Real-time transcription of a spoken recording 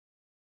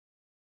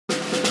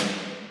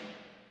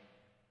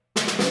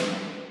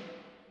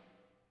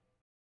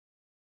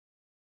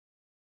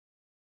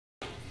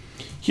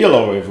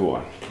Hello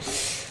everyone.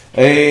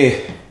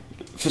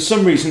 For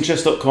some reason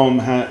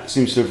chess.com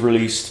seems to have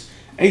released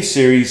a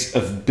series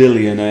of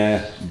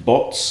billionaire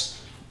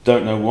bots.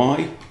 Don't know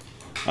why.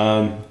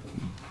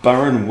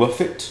 Baron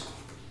Wuffet,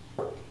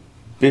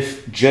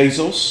 Biff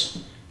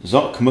Jesus,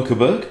 Zoc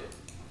Muckerberg,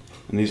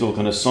 and these all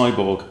kind of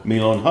cyborg,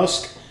 Milan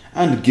Husk,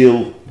 and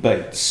Gil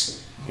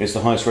Bates is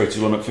the highest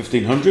rated one at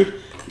 1500.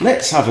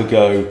 Let's have a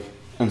go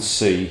and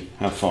see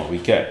how far we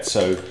get.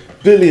 So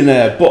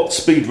billionaire bot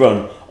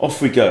speedrun, off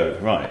we go.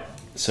 Right,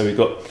 so we've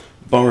got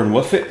Baron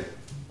Wuffet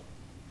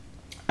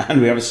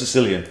and we have a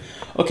Sicilian.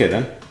 Okay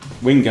then,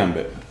 wing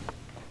gambit.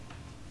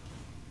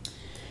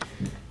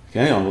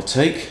 Okay, I will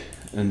take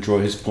and draw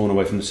his pawn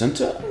away from the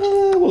centre.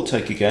 We'll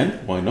take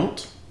again, why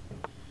not?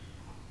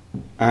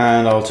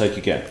 And I'll take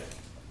again.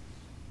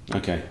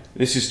 Okay,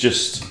 this is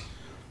just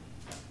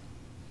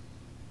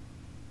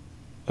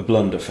a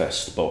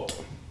blunderfest bot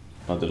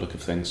by the look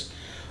of things.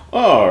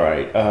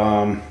 Alright,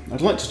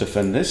 I'd like to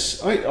defend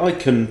this. I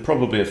can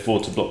probably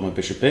afford to block my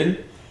bishop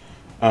in.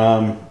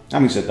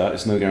 Having said that,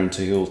 it's no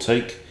guarantee he'll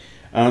take.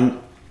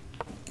 But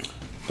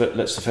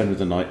let's defend with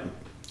the knight.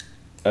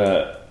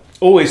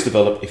 Always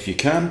develop if you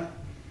can.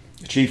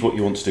 Achieve what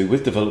you want to do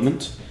with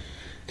development.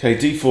 Okay,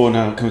 d4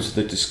 now comes with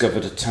the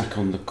discovered attack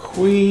on the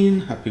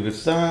queen. Happy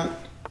with that.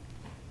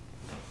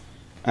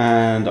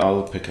 And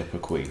I'll pick up a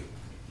queen.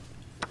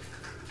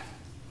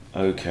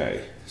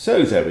 Okay,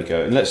 so there we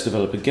go. And let's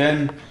develop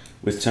again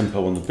with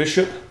tempo on the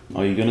bishop.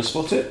 Are you going to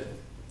spot it?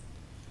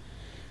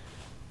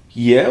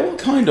 Yeah, well,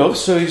 kind of.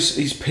 So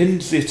he's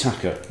pinned the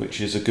attacker,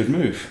 which is a good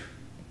move.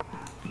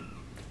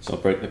 So I'll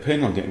break the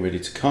pin. I'm getting ready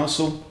to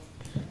castle.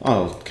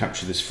 I'll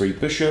capture this free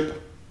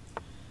bishop.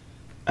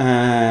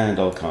 And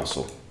I'll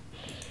castle.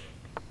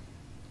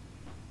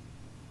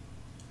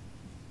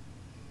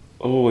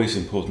 Always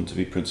important to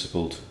be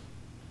principled,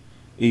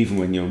 even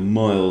when you're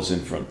miles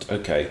in front.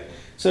 Okay,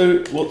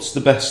 so what's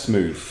the best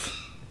move?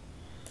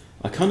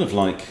 I kind of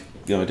like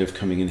the idea of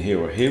coming in here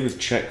or here with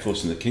check,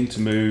 forcing the king to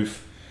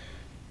move.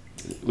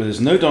 Well, there's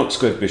no dark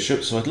squared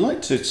bishop, so I'd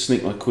like to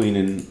sneak my queen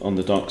in on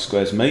the dark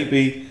squares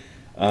maybe,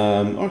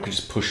 or I could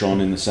just push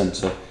on in the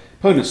centre.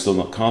 Opponent's still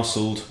not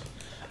castled,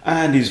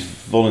 and he's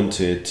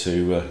volunteered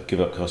to give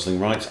up castling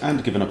rights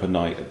and given up a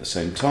knight at the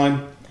same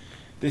time.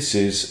 This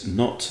is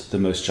not the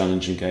most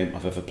challenging game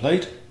I've ever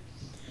played,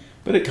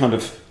 but it kind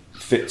of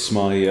fits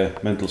my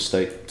mental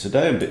state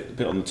today. I'm a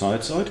bit on the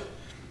tired side.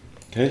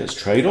 Okay, let's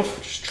trade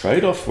off. Just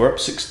trade off. We're up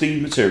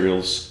 16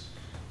 materials,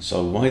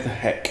 so why the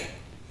heck?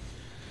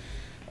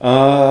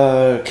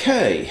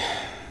 Okay.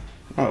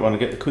 Right, I want to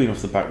get the queen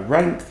off the back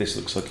rank. This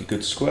looks like a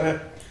good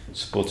square,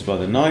 supported by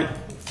the knight.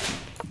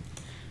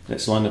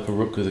 Let's line up a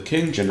rook with a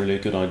king, generally a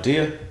good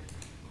idea.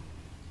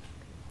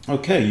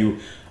 Okay,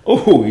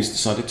 oh, he's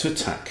decided to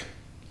attack.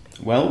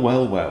 Well,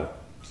 well, well.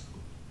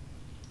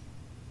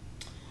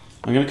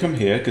 I'm going to come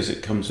here because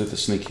it comes with a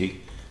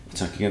sneaky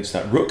attack against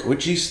that rook,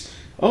 which he's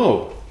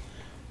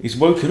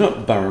woken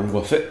up Baron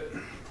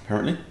Wuffet,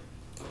 apparently.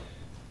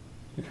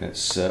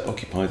 Let's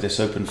occupy this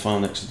open file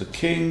next to the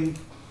king.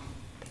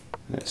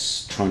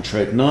 Let's try and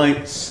trade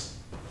knights.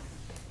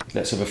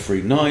 Let's have a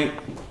free knight.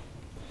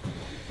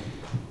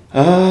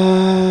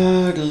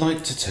 I'd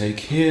like to take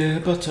here,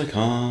 but I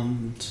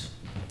can't.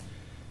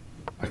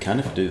 I can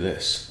if I do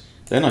this.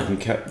 Then I can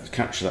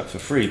capture that for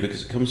free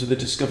because it comes with a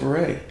Discover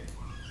A.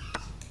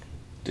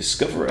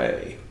 Discover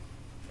A.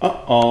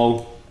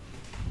 Uh-oh.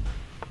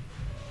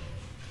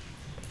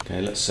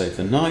 Okay, let's save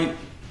the knight.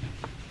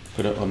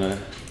 Put it on a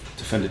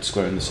defended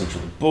square in the centre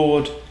of the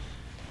board.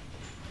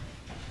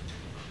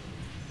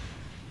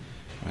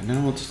 Right,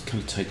 now I'll just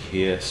kind of take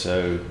here,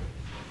 so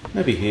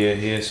maybe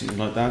here, something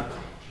like that.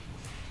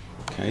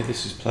 Okay,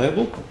 this is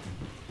playable.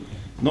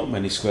 Not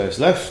many squares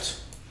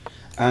left.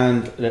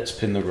 And let's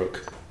pin the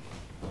rook.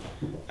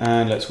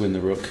 And let's win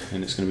the rook,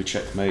 and it's going to be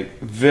checkmate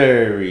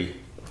very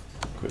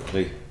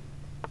quickly.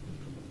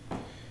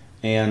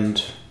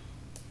 And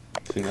I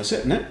think that's it,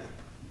 isn't it?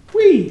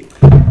 Whee!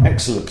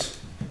 Excellent.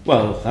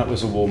 Well, that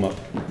was a warm-up.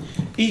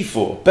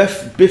 E4,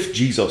 Biff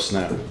Jesus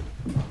now.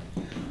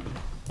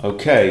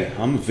 Okay,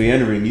 I'm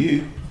Vienna-ing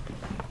you.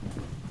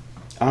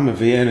 I'm a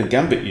Vienna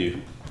gambit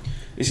you.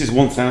 This is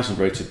 1000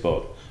 rated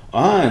bot.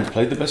 And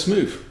played the best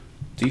move,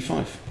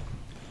 D5.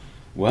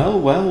 Well,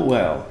 well,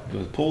 well.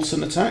 With a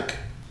Paulson attack.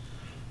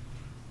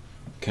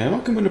 Okay, I'm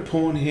not going to win a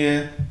pawn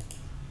here.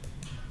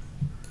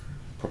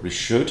 Probably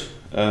should.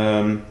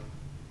 I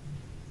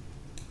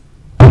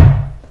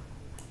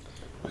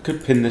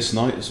could pin this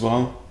knight as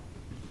well.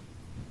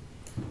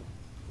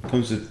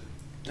 Comes with...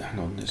 Hang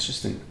on, let's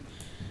just think.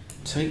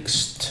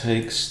 Takes.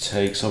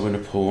 I win a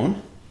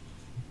pawn.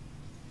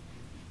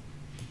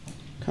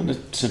 Kind of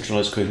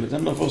centralised queen, but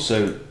then I'm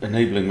also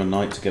enabling my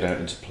knight to get out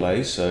into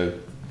play, so...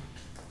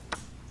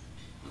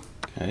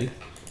 Okay.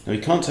 Now, he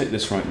can't take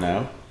this right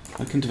now.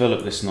 I can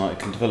develop this knight, I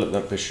can develop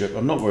that bishop.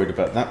 I'm not worried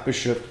about that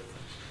bishop.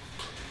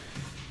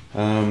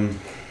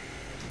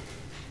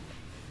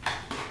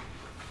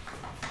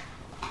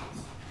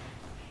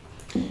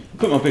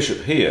 Put my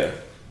bishop here,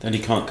 then he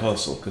can't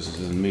castle because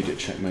there's an immediate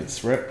checkmate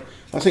threat.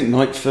 I think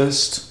knight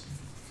first.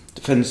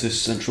 Defends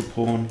this central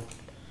pawn.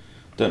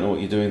 Don't know what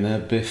you're doing there,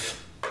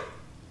 Biff.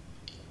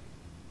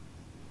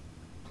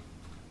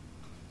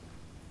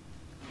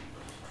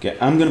 Okay,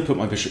 I'm going to put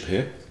my bishop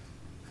here.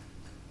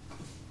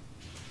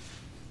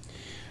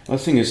 The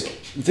thing is,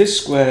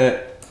 this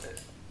square,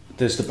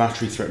 there's the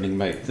battery threatening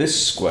mate.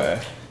 This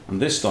square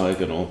and this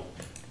diagonal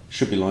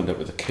should be lined up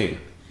with a king.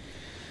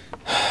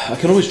 I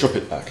can always drop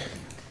it back.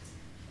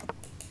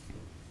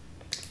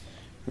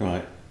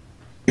 Right,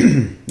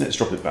 let's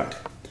drop it back.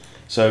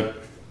 So,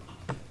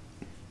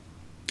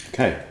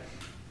 okay.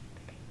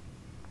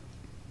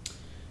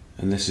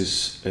 And this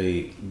is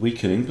a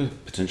weakening,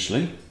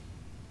 potentially.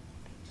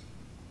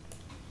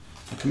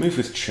 I can move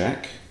with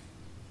check.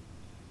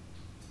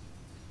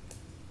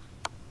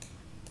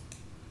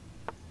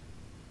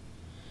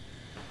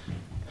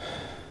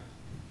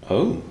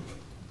 Oh.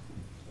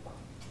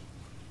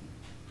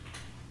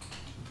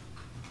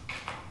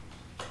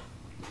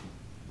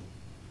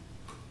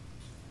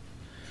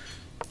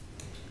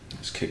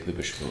 Let's kick the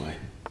bishop away.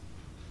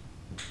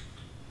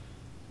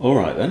 All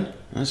right then,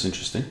 that's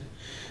interesting.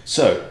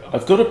 So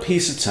I've got a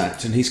piece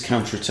attacked and he's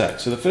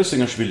counter-attacked. So the first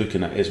thing I should be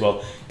looking at is,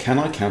 well, can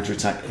I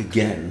counter-attack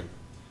again?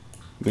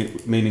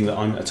 Meaning that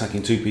I'm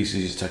attacking two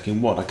pieces, he's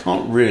attacking one. I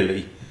can't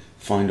really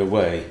find a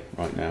way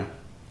right now.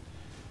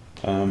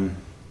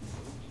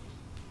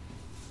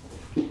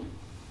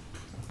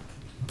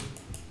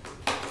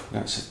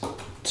 That's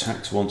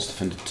attacked once,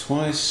 defended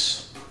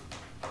twice.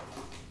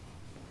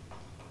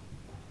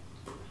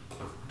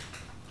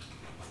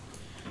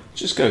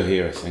 Just go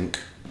here, I think.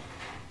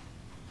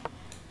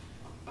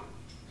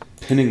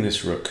 Pinning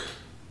this rook.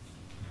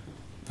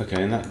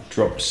 Okay, and that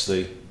drops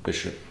the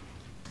bishop.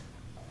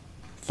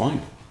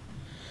 Fine.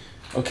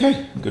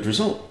 Okay, good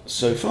result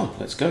so far.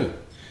 Let's go.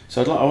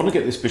 So I want to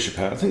get this bishop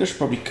out. I think I should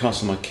probably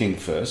castle my king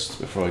first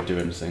before I do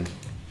anything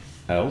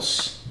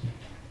else.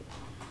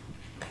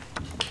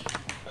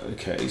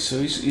 Okay,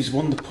 so he's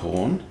won the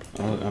pawn.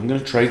 I'm going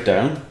to trade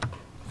down.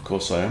 Of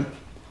course I am.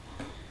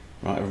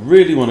 Right, I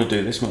really want to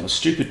do this. My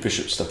stupid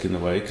bishop stuck in the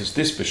way because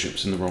this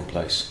bishop's in the wrong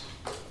place.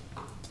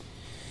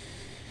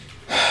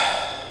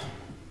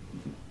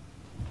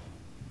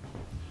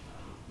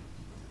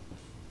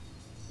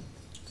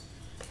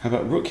 How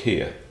about rook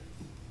here?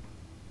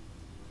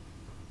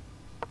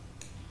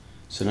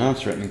 So now I'm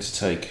threatening to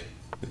take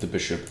with the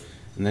bishop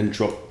and then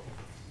drop.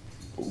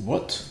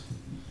 What?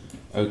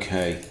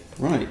 Okay,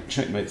 right,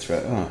 checkmate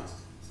threat. Ah.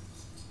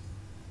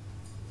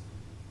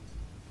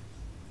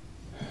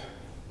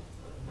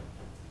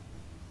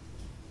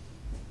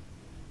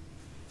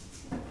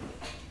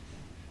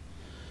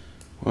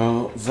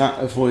 Well,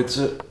 that avoids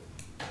it,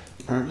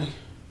 apparently.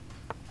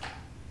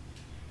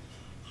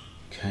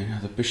 Okay, now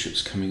the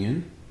bishop's coming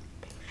in.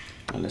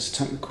 Right, let's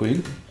attack the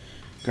queen.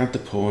 Grab the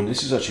pawn.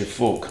 This is actually a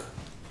fork.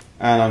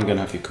 And I'm going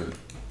to have your queen.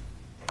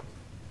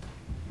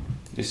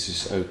 This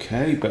is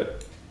okay,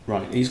 but...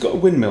 Right, he's got a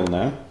windmill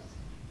now.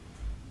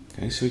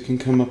 Okay, so he can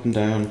come up and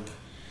down.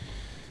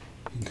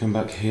 He can come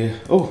back here.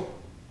 Oh,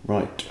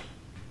 right.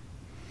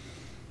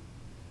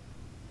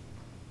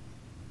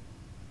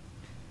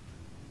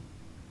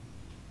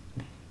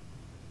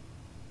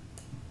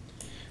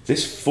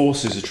 This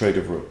forces a trade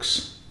of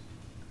rooks.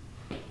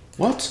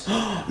 What?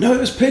 No, it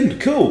was pinned.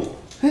 Cool.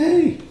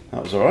 Hey,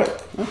 that was all right.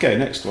 Okay,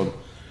 next one.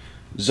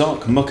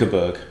 Zark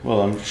Muckerberg.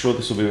 Well, I'm sure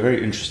this will be a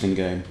very interesting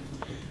game.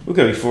 We'll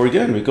go e4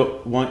 again. We've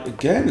got white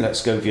again.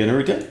 Let's go Vienna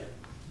again.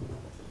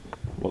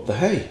 What the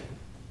hey?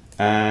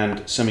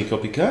 And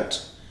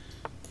semi-copycat.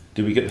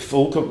 Do we get the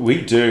full copy?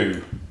 We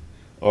do.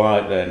 All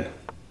right then.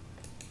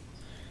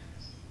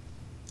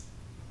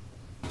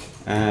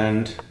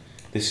 And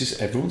this is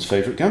everyone's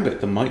favourite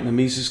gambit, the Mike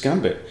Nemise's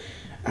gambit.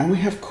 And we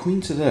have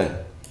queen to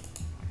there.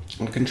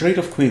 I can trade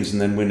off queens and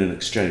then win an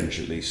exchange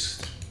at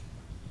least.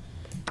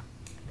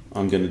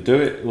 I'm going to do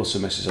it. It also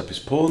messes up his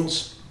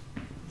pawns.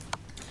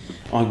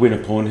 I win a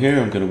pawn here.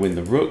 I'm going to win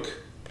the rook.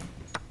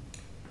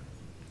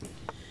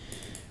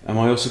 Am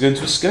I also going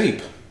to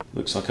escape?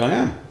 Looks like I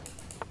am.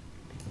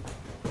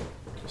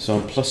 So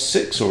I'm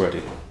 +6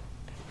 already.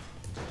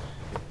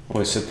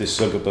 I said this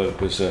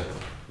Zuckerberg was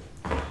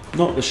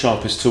not the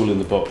sharpest tool in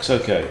the box.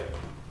 Okay.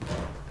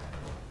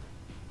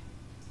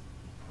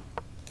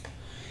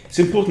 It's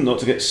important not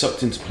to get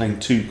sucked into playing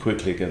too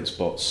quickly against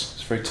bots.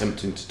 It's very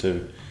tempting to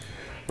do.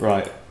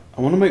 Right,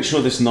 I want to make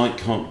sure this knight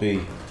can't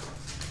be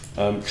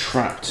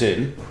trapped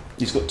in.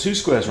 He's got 2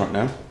 squares right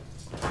now.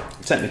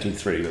 Technically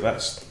 3, but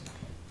that's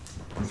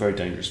a very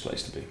dangerous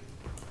place to be.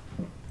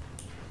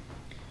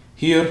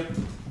 Here,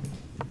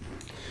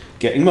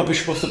 getting my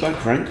bishop off the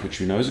back rank, which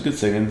we know is a good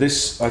thing, and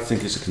this, I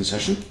think, is a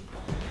concession.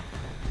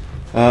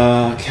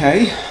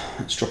 Okay,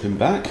 let's drop him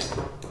back.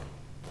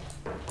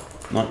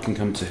 Knight can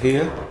come to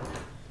here.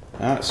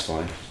 That's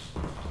fine.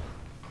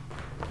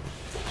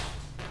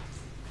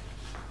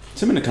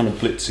 So I'm in a kind of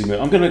blitzy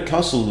mode. I'm going to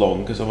castle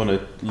long because I want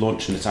to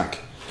launch an attack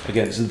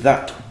against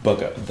that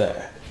bugger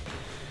there.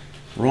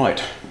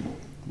 Right.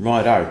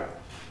 Right out.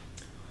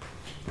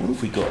 What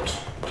have we got?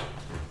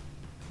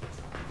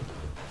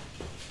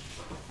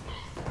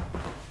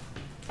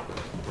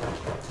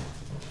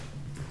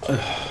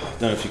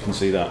 Don't know if you can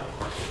see that.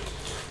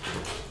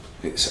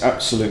 It's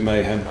absolute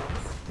mayhem.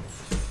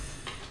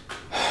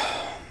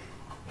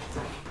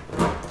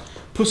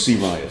 Pussy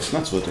riot,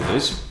 that's what it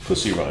is.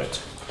 Pussy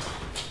riot.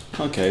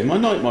 Okay, my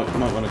knight might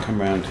want to come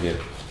around here.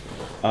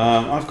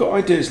 I've got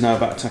ideas now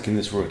about attacking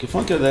this rook. If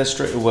I go there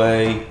straight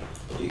away,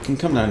 it can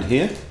come down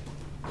here.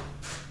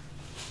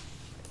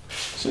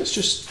 So let's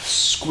just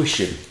squish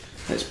him.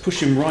 Let's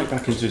push him right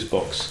back into his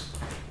box.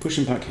 Push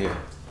him back here.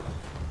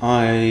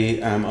 I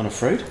am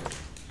unafraid.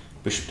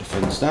 Bishop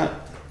defends that.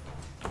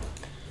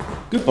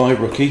 Goodbye,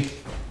 rookie.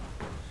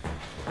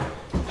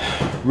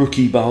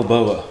 Rookie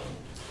Balboa.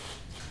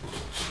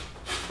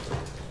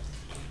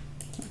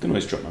 I can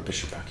always drop my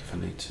bishop back if I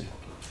need to.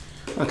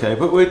 Okay,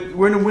 but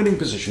we're in a winning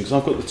position because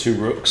I've got the two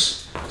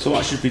rooks. So what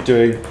I should be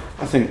doing,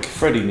 I think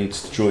Freddie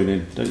needs to join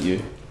in, don't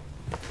you?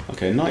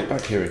 Okay, knight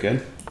back here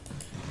again.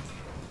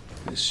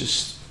 Let's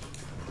just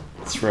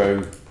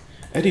throw...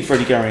 Eddie,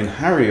 Freddie, Gary and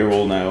Harry are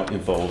all now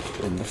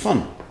involved in the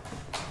fun.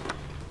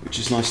 Which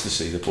is nice to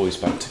see, the boys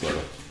back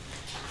together.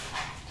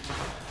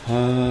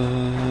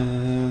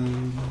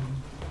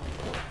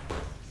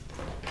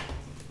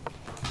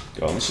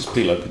 Go on, let's just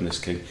peel open this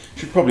king.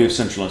 Should probably have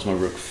centralised my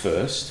rook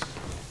first.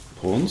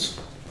 Pawns.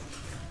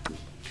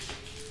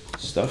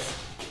 Stuff.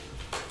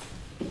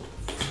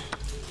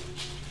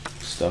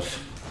 Stuff.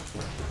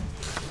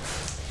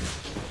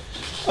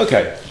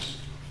 Okay.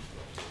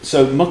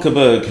 So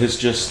Muckerberg has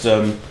just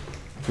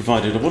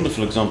provided a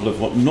wonderful example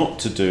of what not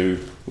to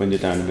do when you're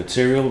down in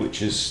material,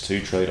 which is to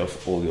trade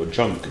off all your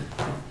junk.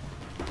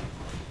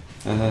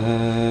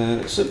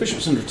 So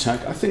bishop's under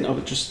attack. I think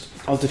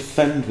I'll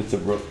defend with the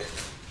rook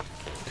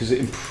because it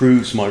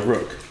improves my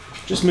rook.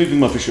 Just moving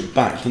my bishop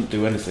back doesn't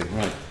do anything,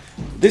 right?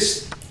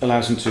 This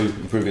allows him to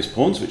improve his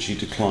pawns, which he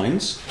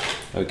declines.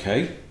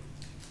 Okay.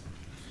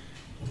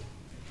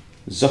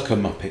 Zucker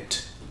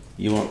Muppet.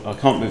 I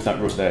can't move that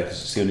rook there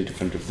because it's the only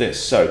defender of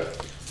this. So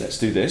let's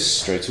do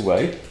this straight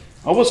away.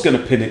 I was going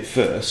to pin it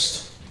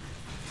first.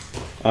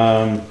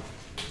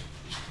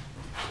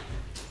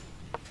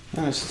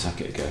 Let's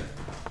attack it again.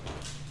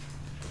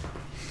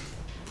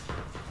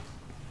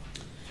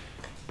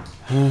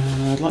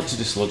 I'd like to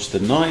dislodge the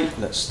knight.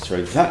 Let's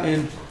throw that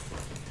in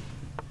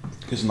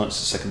because the knight's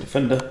the second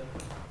defender.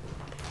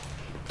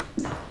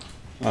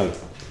 Oh,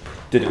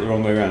 did it the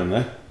wrong way around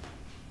there.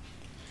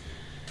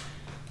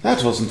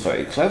 That wasn't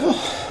very clever.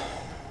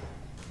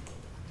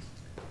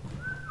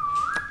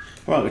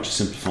 Right, we'll just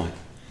simplify.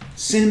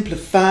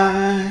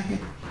 Simplify!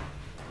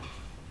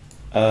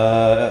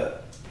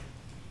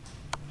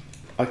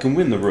 I can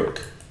win the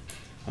rook.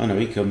 Oh no,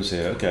 he comes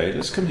here. Okay,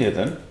 let's come here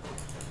then.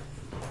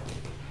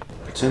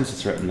 Pretend to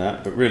threaten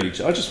that, but really,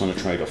 I just want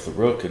to trade off the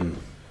rook and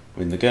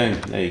win the game.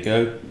 There you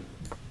go.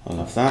 I'll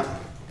have that.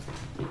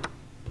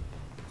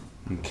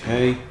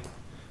 Okay.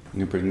 I'm going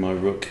to bring my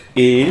rook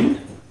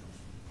in.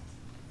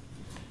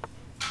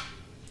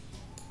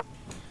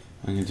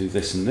 I'm going to do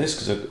this and this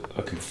because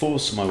I can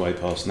force my way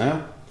past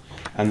now.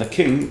 And the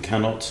king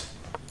cannot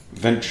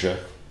venture.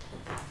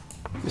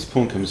 This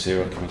pawn comes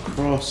here, I come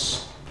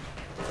across.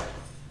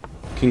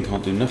 King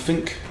can't do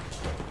nothing.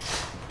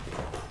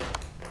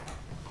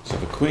 Let's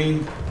have a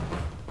queen.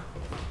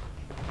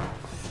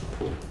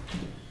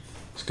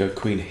 Let's go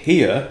queen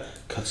here,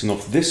 cutting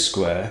off this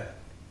square.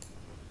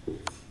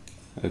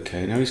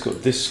 Okay, now he's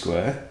got this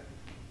square.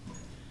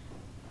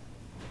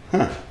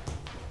 Huh.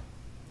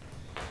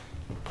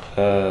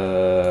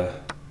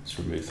 Let's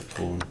remove the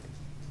pawn.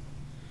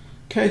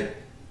 Okay.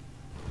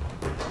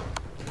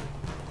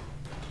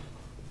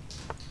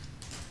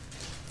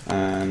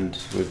 And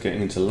we're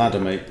getting into ladder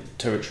mate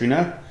territory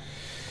now.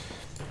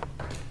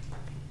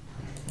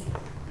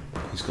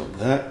 He's got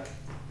that.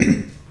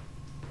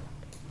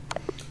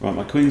 Right,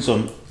 my queen's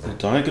on the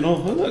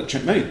diagonal. Oh look,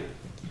 checkmate.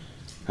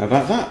 How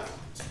about that?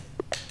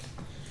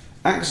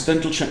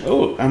 Accidental check.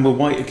 Oh, and we're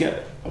white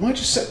again. Am I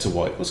just set to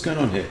white? What's going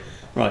on here?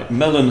 Right,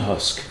 melon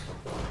husk.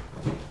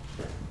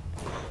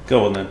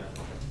 Go on then.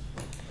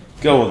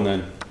 Go on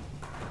then.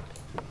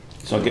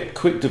 So I get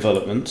quick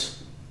development.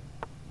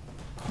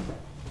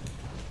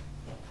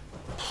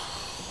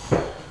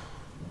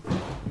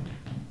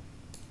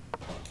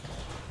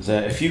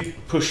 There, if you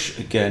push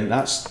again,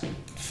 that's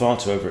far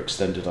too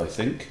overextended, I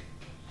think.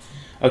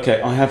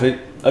 Okay, I have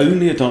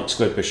only a dark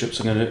squared bishop,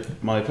 so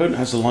my opponent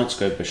has a light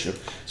squared bishop.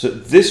 So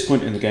at this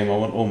point in the game, I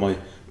want all my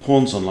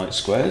pawns on light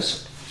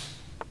squares.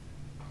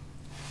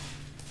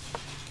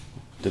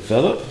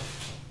 Develop.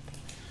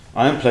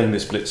 I am playing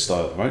this blitz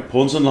style, right?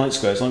 Pawns on light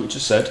squares, like we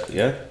just said,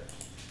 yeah?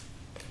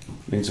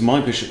 Means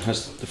my bishop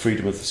has the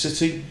freedom of the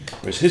city,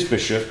 whereas his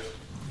bishop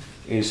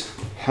is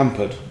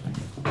hampered.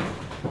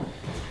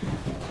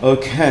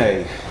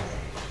 Okay.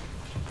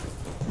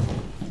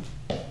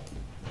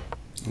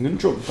 I'm going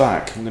to drop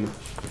back. I'm going to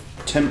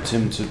tempt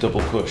him to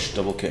double push,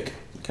 double kick.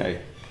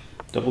 Okay.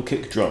 Double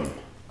kick drum.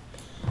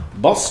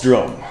 Boss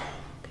drum.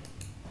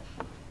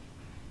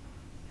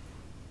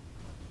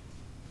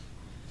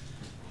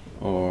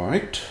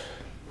 Alright.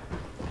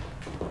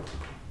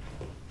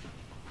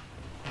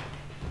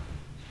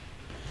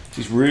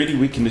 He's really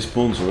weakened his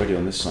pawns already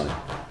on this side.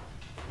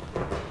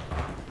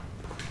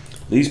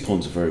 These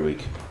pawns are very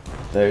weak.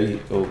 They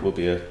will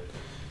be a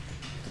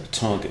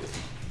target.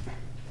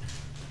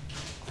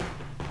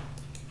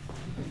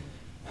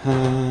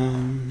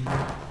 I'd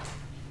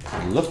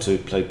love to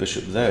play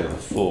bishop there with a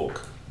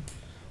fork,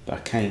 but I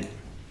can't.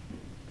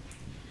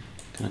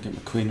 Can I get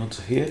my queen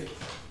onto here?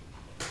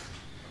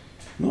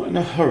 Not in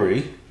a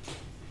hurry.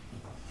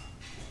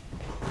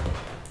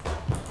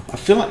 I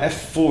feel like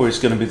f4 is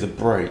going to be the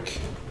break.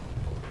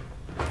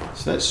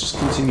 So let's just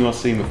continue our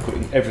theme of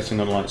putting everything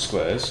on light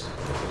squares.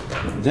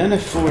 Then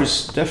f4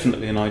 is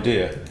definitely an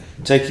idea.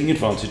 Taking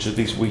advantage of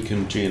these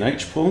weakened G and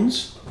H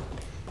pawns.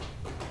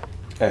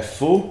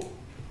 f4.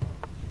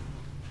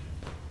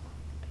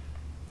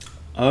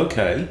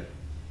 Okay.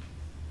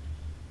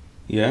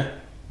 Yeah.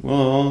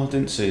 Well, I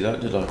didn't see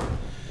that, did I?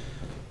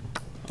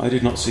 I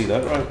did not see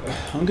that. Right.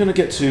 I'm going to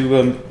get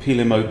to peel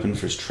him open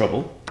for his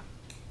trouble.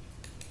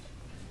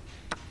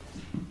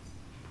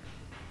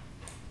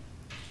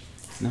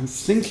 And I'm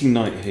thinking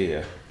knight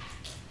here.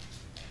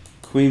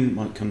 Queen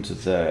might come to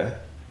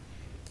there.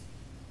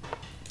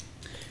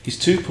 He's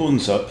 2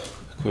 pawns up,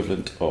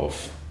 equivalent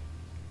of.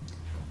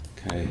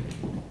 Okay,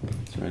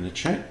 throw in a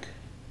check.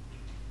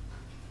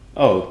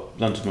 Oh,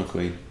 landed my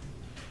queen.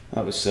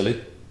 That was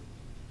silly.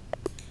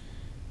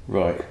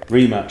 Right,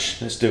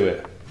 rematch. Let's do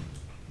it.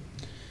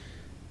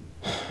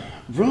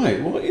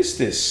 Right, what is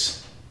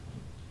this?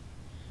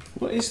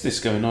 What is this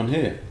going on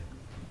here?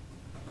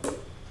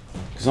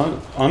 Because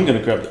I'm going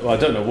to grab... I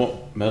don't know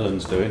what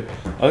Melon's doing.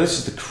 Oh, this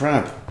is the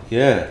crab.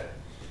 Yeah,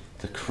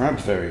 the crab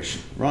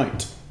variation.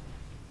 Right.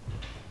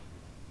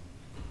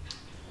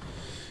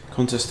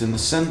 Contest in the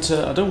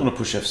centre. I don't want to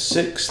push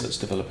f6. Let's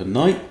develop a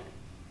knight.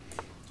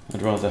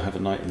 I'd rather have a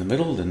knight in the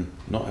middle than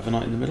not have a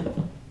knight in the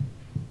middle.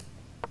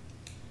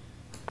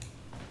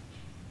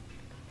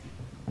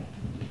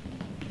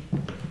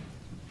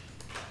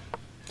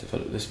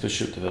 Develop this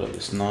bishop, develop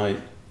this knight.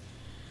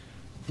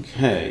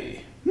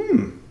 Okay.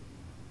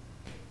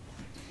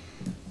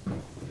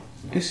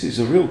 This is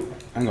a real...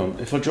 Hang on,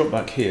 if I drop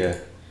back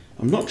here,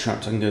 I'm not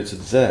trapped, I can go to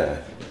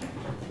there.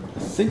 I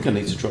think I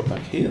need to drop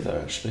back here though,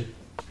 actually.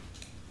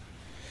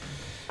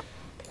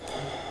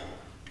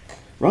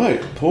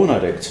 Right, pawn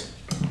addict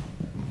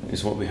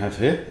is what we have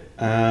here.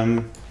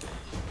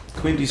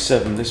 Queen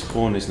d7, this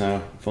pawn is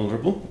now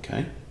vulnerable,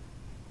 okay.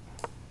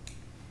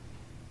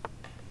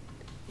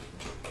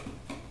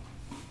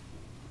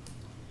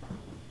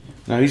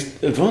 Now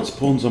he's advanced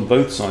pawns on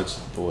both sides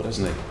of the board,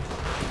 hasn't he?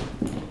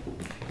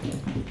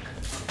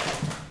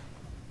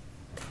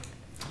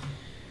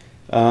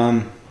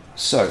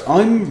 So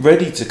I'm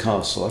ready to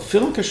castle. I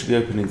feel like I should be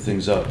opening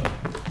things up.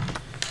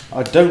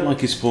 I don't like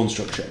his pawn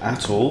structure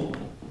at all.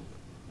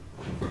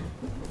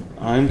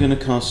 I'm going to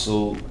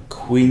castle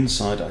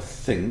queenside, I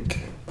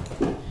think.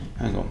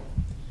 Hang on.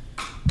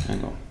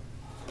 Hang on.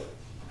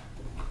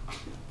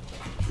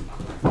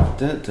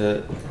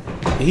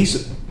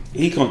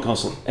 He can't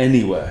castle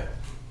anywhere.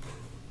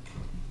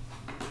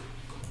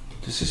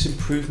 Does this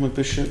improve my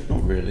bishop?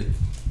 Not really.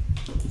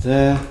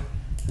 There.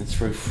 And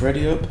throw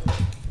Freddy up.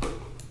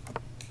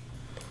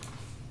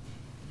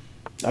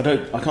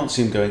 I can't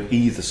see him going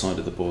either side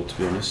of the board, to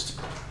be honest.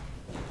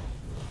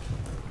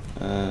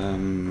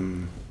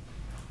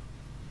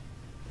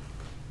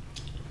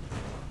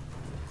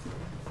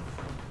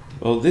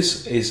 Well,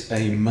 this is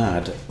a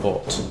mad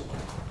bot.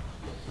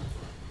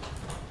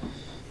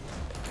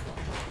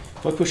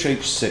 If I push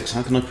h6,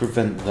 how can I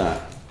prevent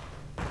that?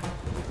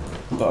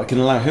 But I can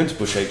allow him to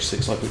push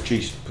h6, I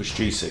push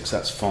g6,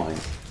 that's fine.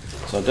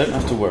 So I don't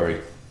have to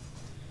worry.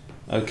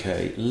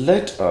 Okay,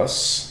 let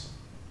us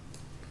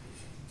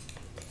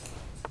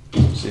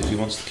see if he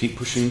wants to keep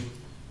pushing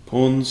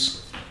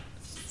pawns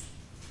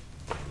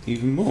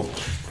even more.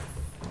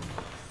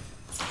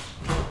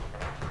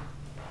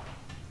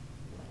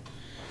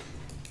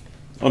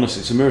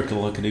 Honestly, it's a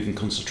miracle I can even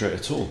concentrate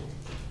at all.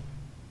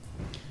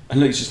 And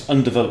look, he's just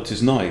undeveloped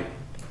his knight.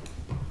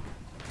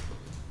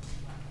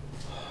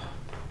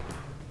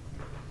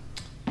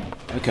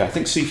 Okay, I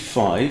think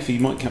c5, he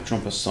might capture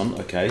on passant,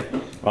 okay.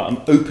 Right,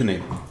 I'm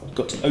opening. I've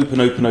got to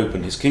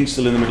open. His king's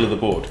still in the middle of the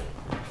board.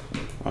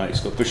 Right,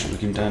 he's got bishop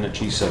looking down at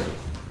g7.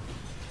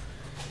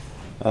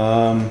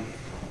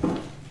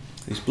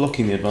 He's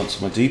blocking the advance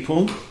of my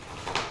d-pawn.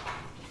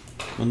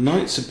 My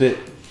knight's a bit...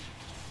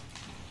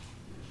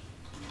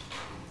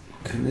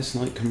 Can this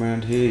knight come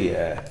around here?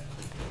 Yeah.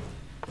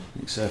 I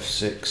think so,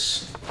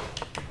 f6.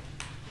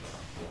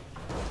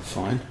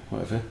 Fine,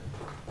 whatever.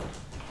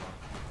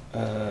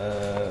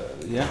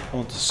 Yeah, I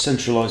want to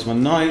centralise my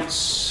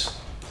knights.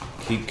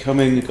 Keep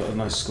coming, you've got a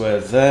nice square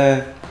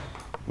there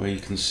where you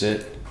can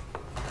sit.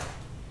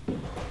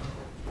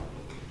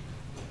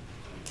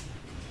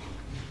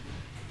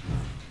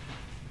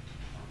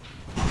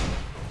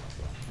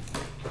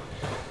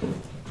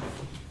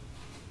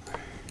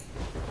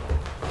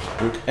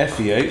 Rook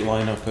fe8,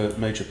 line up a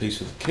major piece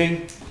with the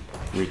king.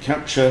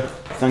 Recapture,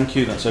 thank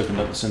you, that's opened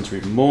up the centre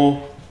even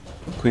more.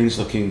 Queen's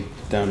looking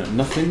down at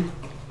nothing.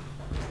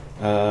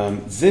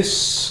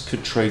 This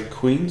could trade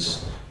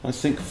queens. I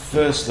think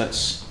first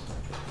let's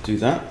do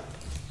that.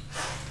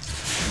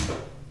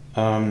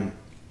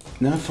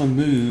 Now if I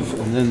move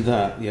and then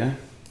that, yeah.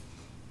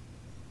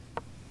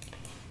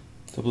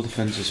 Double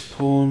defends his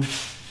pawn.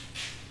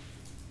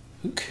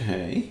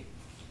 Okay.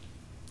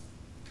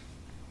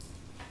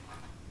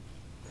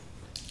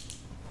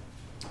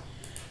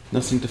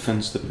 Nothing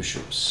defends the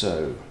bishop,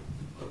 so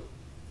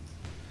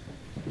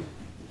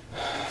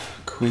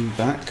queen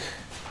back.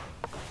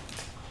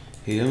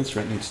 Here,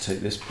 threatening to take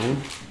this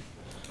pawn.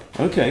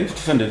 Okay, you've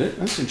defended it.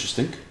 That's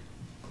interesting.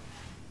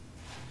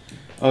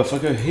 Oh, if I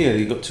go here,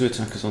 you've got two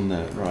attackers on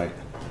there. Right.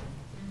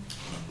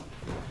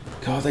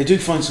 God, they do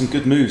find some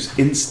good moves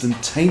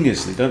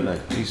instantaneously, don't they?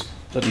 These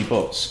bloody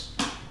bots.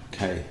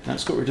 Okay,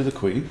 that's got rid of the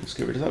queen. Let's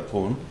get rid of that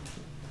pawn.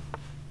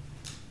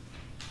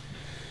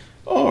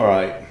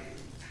 Alright.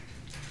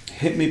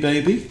 Hit me,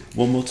 baby.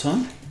 One more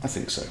time? I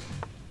think so.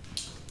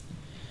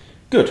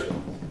 Good.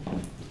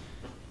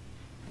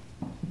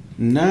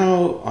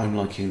 Now I'm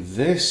liking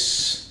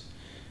this.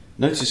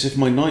 Notice if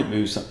my knight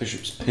moves, that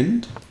bishop's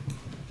pinned.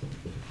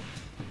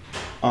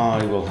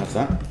 I will have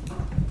that.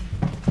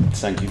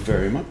 Thank you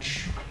very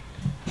much.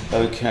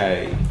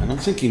 Okay, and I'm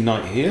thinking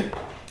knight here.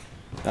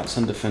 That's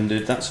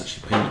undefended. That's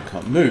actually pinned,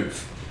 can't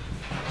move.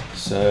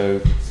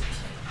 So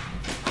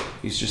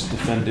he's just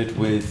defended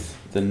with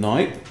the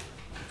knight.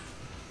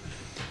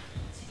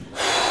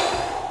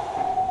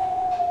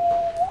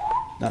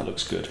 That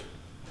looks good.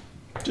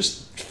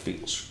 Just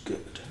feels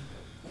good.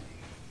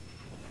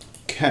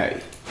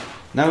 Okay.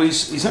 Now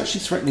he's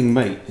actually threatening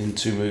mate in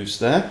 2 moves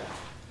there.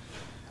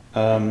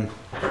 I'm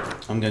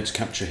going to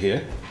capture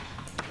here.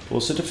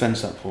 Also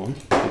defends that pawn.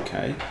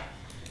 Okay.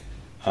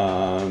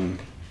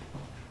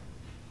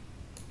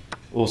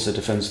 Also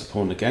defends the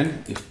pawn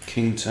again if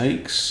king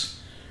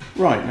takes.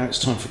 Right, now it's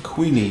time for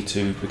queenie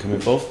to become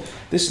involved.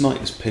 This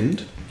knight is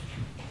pinned.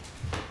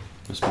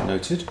 Must be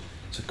noted.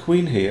 So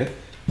queen here.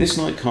 This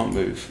knight can't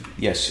move.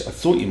 Yes, I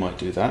thought you might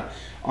do that.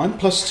 I'm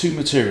 +2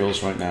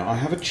 materials right now. I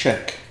have a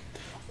check.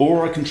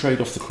 Or I can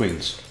trade off the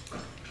queens.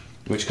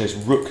 In which case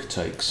rook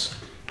takes.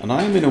 And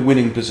I am in a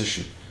winning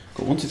position.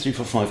 Got 1, 2, 3,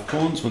 4, 5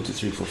 pawns. 1, 2,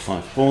 3, 4,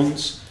 5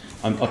 pawns.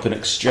 I'm up in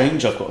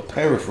exchange. I've got a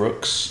pair of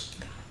rooks.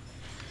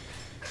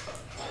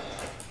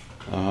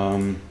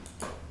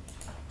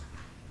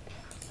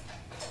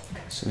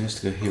 So he has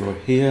to go here or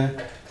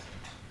here.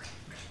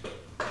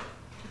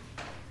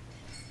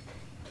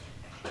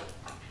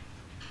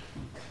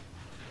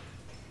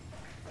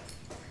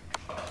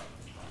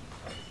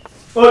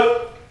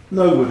 Oh,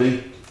 no,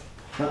 Woody.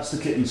 That's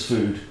the kitten's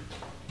food.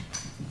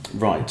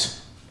 Right.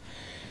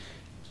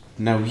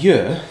 Now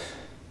here,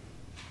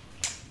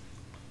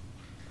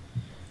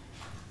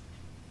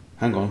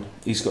 hang on,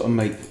 he's got a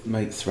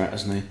mate threat,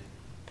 hasn't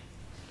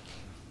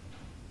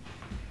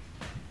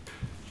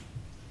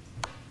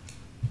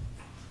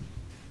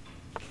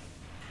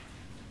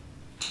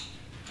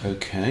he?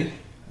 Okay,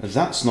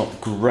 that's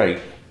not great,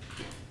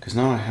 because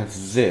now I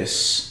have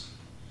this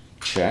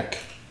check,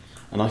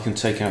 and I can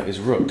take out his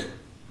rook.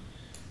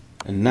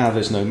 And now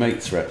there's no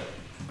mate threat,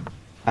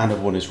 and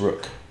I've won his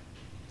rook.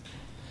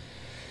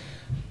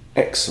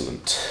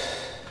 Excellent.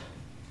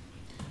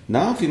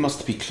 Now we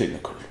must be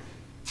clinical.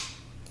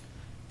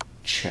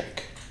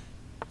 Check.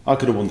 I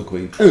could have won the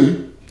queen.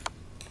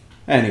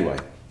 Anyway.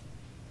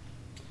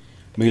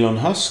 Milan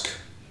Husk.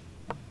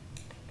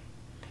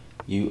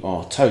 You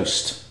are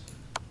toast.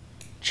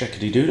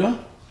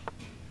 Checkity-doodah.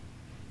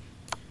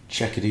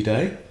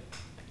 Checkity-day.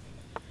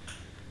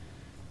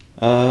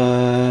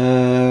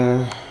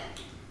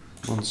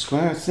 One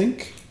square, I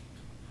think.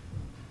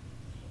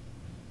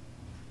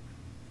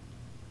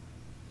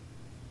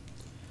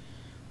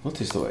 What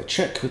is the way?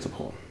 Check with the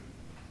pawn.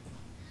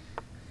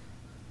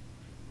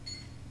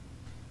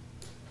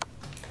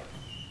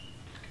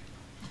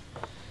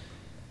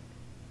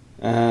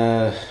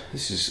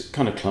 This is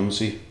kind of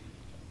clumsy.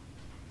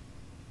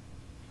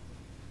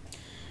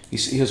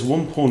 He has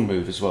 1 pawn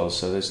move as well,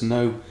 so there's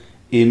no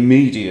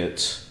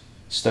immediate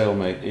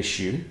stalemate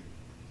issue.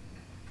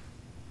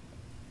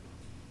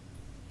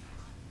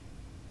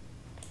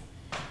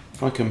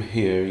 If I come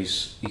here,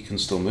 he can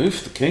still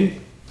move the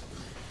king.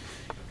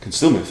 Can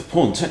still move the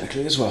pawn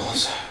technically as well.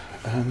 So,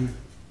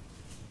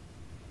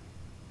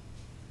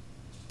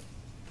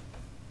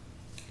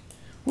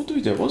 what do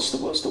we do? What's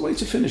the way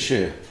to finish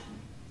here?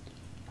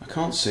 I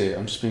can't see it.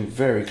 I'm just being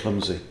very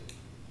clumsy.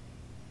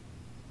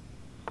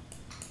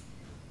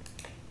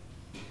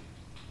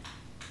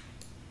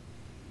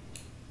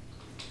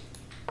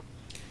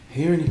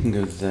 Here, and you can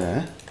go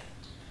there.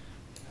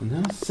 And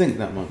then I think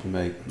that might be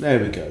mate. There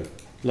we go.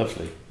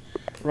 Lovely.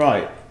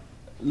 Right.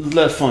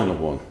 The final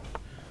one.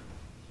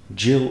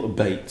 Jill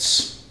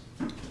Bates.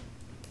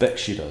 Bet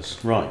she does.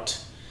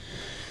 Right.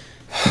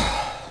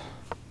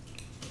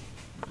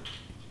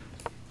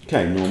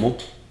 Okay, normal.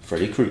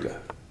 Freddy Krueger.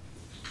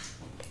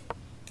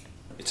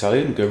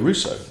 Italian, go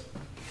Russo.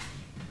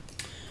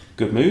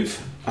 Good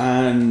move.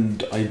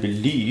 And I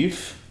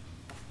believe...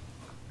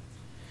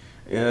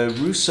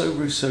 Russo.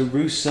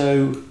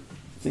 I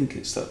think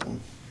it's that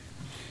one.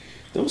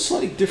 They were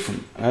slightly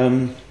different.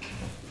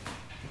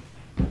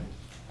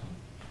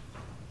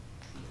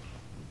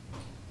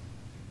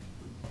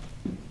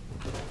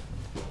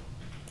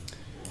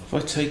 If I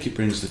take, it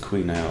brings the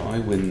queen out. I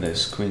win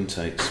this. Queen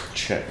takes.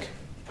 Check.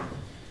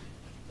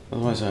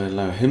 Otherwise, I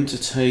allow him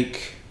to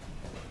take.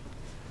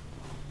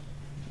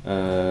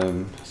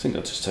 I think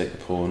I'll just take the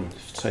pawn.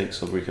 If it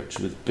takes, I'll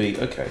recapture with B.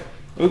 Okay.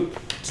 Oh,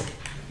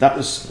 that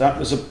was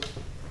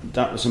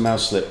a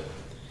mouse slip.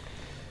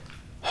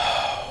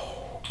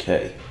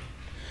 Okay.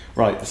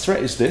 Right. The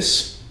threat is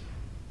this.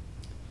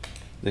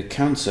 The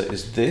counter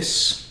is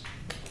this.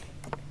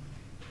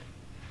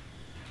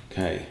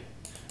 Okay.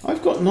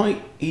 I've got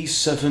knight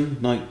e7,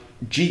 knight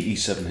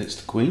ge7 hits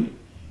the queen,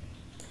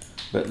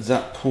 but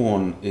that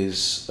pawn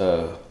is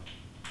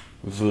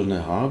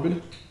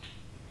vulnerable.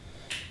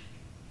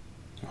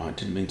 Oh, I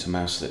didn't mean to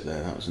mouse slip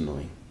there, that was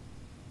annoying.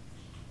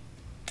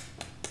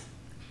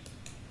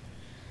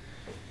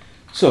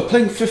 So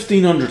playing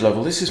 1500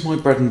 level, this is my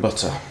bread and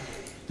butter.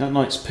 That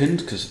knight's pinned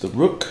because of the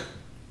rook.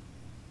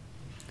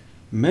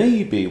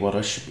 Maybe what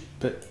I should,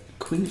 but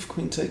queen if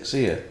queen takes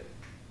here.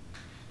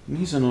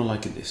 Means I don't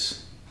like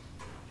this.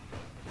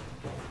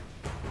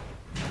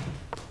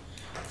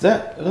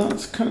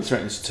 That's kind of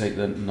threatens to take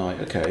the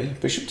knight. Okay,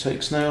 bishop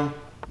takes now.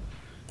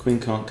 Queen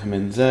can't come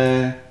in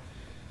there.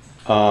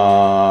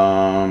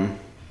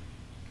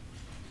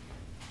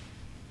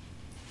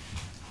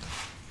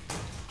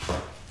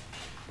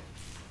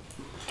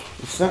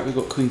 With that, we've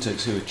got queen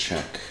takes here with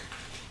check.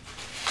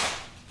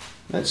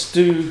 Let's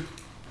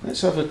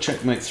have a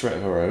checkmate threat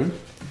of our own.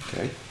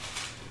 Okay,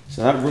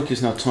 so that rook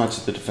is now tied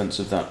to the defense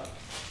of that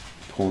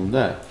pawn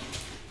there.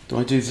 Do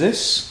I do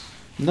this?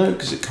 No,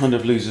 because it kind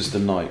of loses the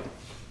knight.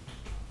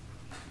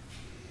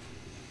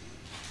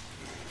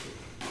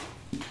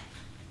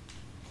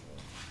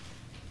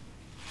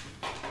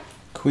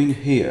 Queen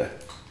here.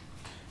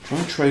 Try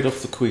and trade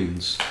off the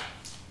queens.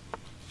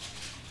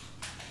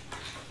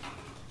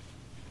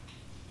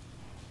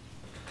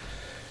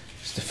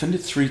 It's defended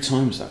 3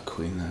 times, that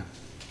queen there.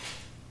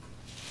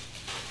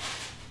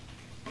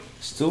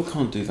 Still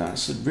can't do that.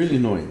 It's really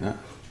annoying, that.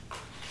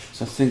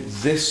 So I think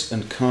this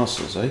and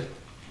castles, eh?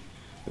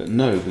 But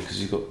no,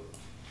 because you've got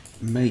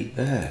mate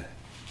there.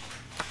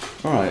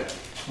 Alright,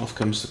 off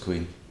comes the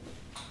queen.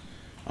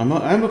 I'm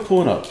a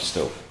pawn up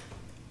still.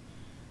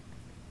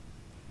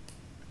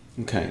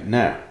 Okay,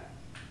 now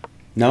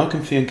I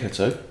can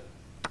fianchetto,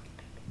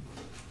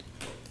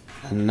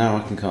 and now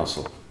I can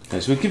castle. Okay,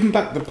 so we've given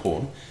back the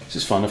pawn. This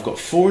is fine. I've got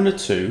 4 and a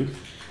 2.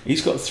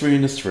 He's got 3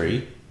 and a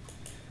 3.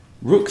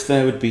 Rook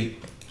there would be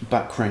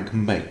back rank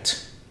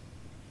mate.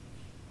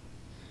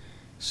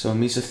 So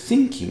I'm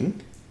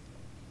thinking.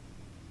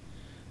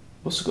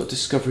 Also got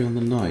discovery on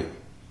the knight.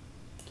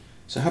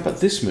 So how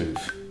about this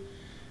move?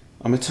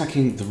 I'm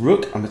attacking the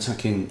rook. I'm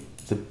attacking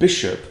the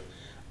bishop.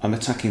 I'm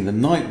attacking the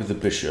knight with the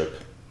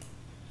bishop.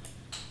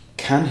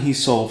 Can he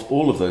solve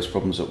all of those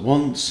problems at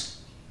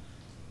once?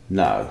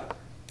 No.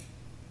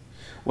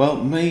 Well,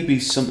 maybe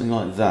something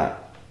like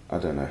that. I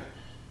don't know.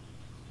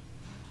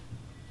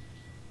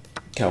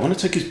 Okay, I want to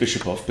take his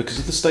bishop off because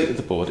of the state of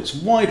the board. It's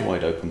a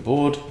wide open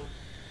board.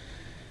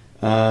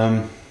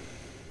 I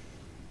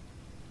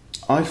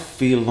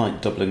feel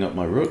like doubling up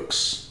my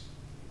rooks.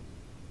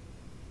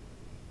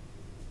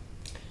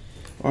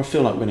 Or I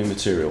feel like winning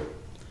material.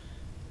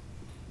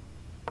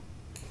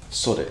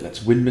 Sod it,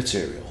 let's win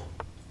material.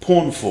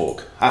 Pawn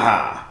fork.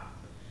 Haha!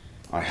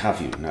 I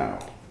have you now,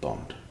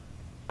 Bond.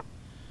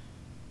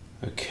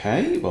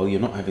 Okay, well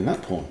you're not having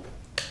that pawn.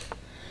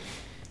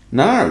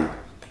 No!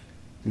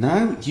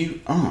 No,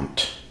 you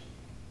aren't.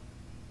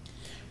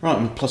 Right,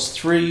 I'm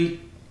 +3.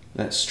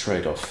 Let's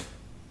trade off.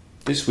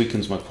 This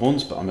weakens my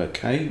pawns, but I'm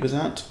okay with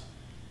that.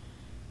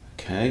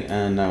 Okay,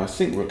 and now I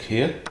think rook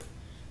here.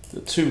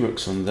 The 2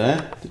 rooks on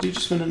there. Did you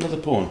just win another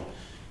pawn?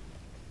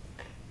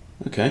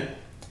 Okay.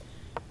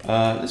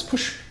 Let's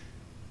push.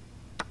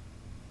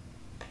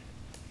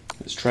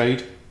 Let's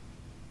trade.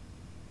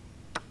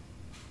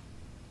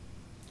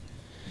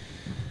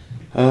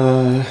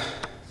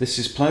 This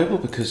is playable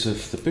because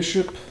of the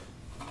bishop.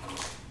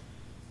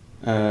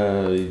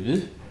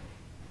 And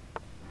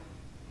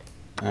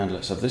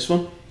let's have this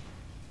one.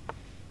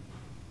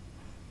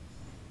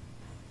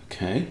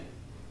 Okay.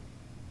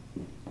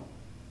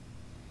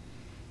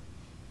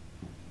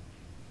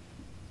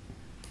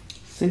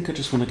 I think I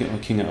just want to get my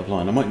king out of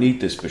line. I might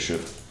need this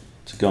bishop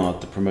to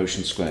guard the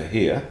promotion square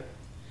here.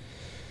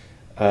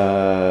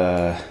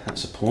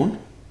 That's a pawn.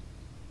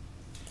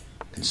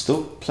 I can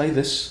still play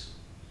this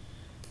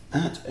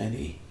at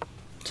any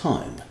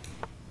time.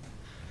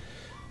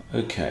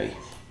 Okay.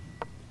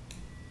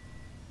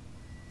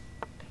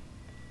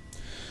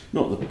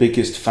 Not the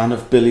biggest fan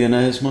of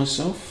billionaires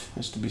myself,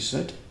 has to be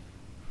said.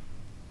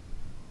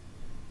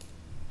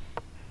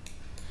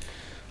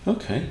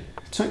 Okay,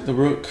 attack the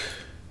rook.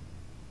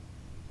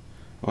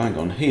 Oh, hang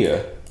on,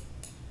 here.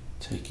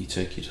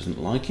 Takey doesn't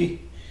likey.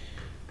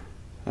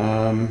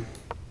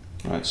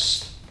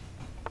 Right,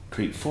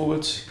 creep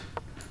forwards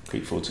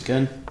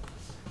again.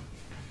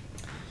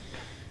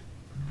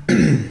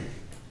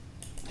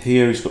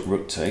 Here he's got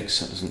rook takes,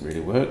 that doesn't really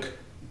work.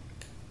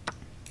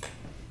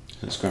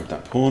 Let's grab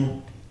that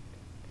pawn.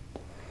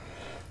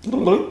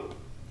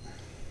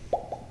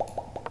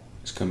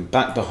 Let's come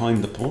back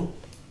behind the pawn.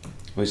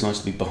 Always nice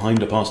to be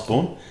behind a passed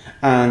pawn.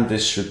 And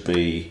this should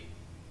be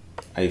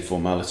a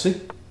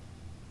formality.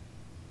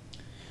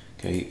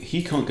 Okay,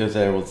 he can't go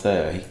there or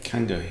there. He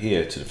can go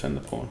here to defend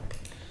the pawn.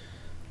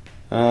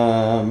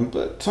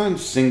 But I'm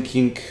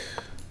thinking...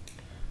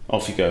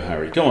 Off you go,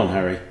 Harry. Go on,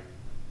 Harry.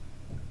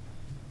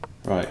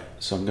 Right,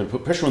 so I'm going to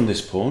put pressure on this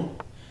pawn.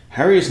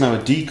 Harry is now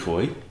a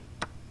decoy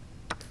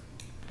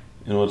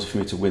in order for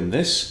me to win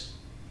this.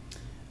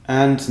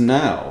 And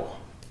now...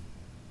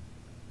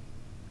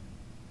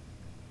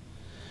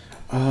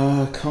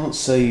 I can't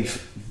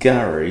save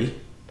Gary,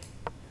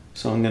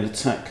 so I'm going to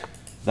attack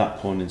that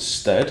pawn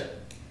instead.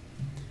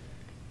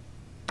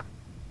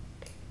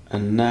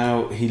 And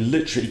now he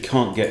literally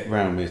can't get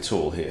round me at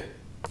all here.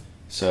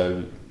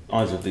 So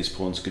either of these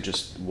pawns could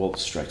just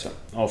waltz straight up.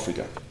 Off we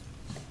go.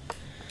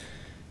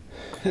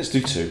 Let's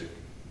do 2.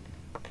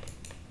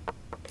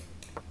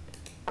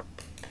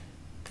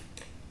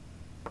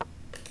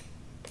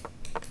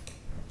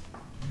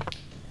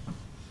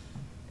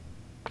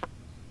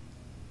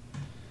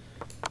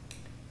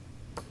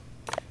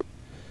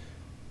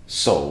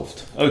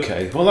 Solved.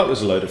 Okay, well that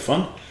was a load of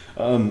fun.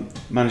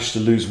 Managed to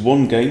lose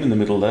 1 game in the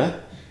middle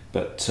there,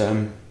 but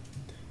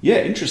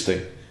yeah,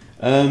 interesting.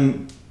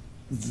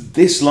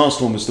 This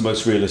last one was the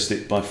most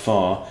realistic by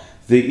far.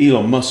 The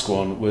Elon Musk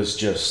one was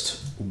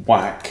just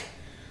whack,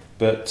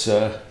 but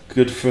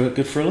good for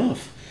a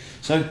laugh.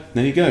 So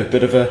there you go,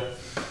 bit of a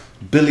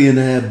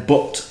billionaire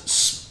bot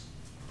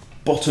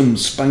bottom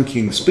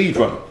spanking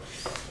speedrun.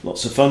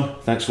 Lots of fun.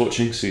 Thanks for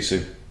watching. See you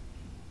soon.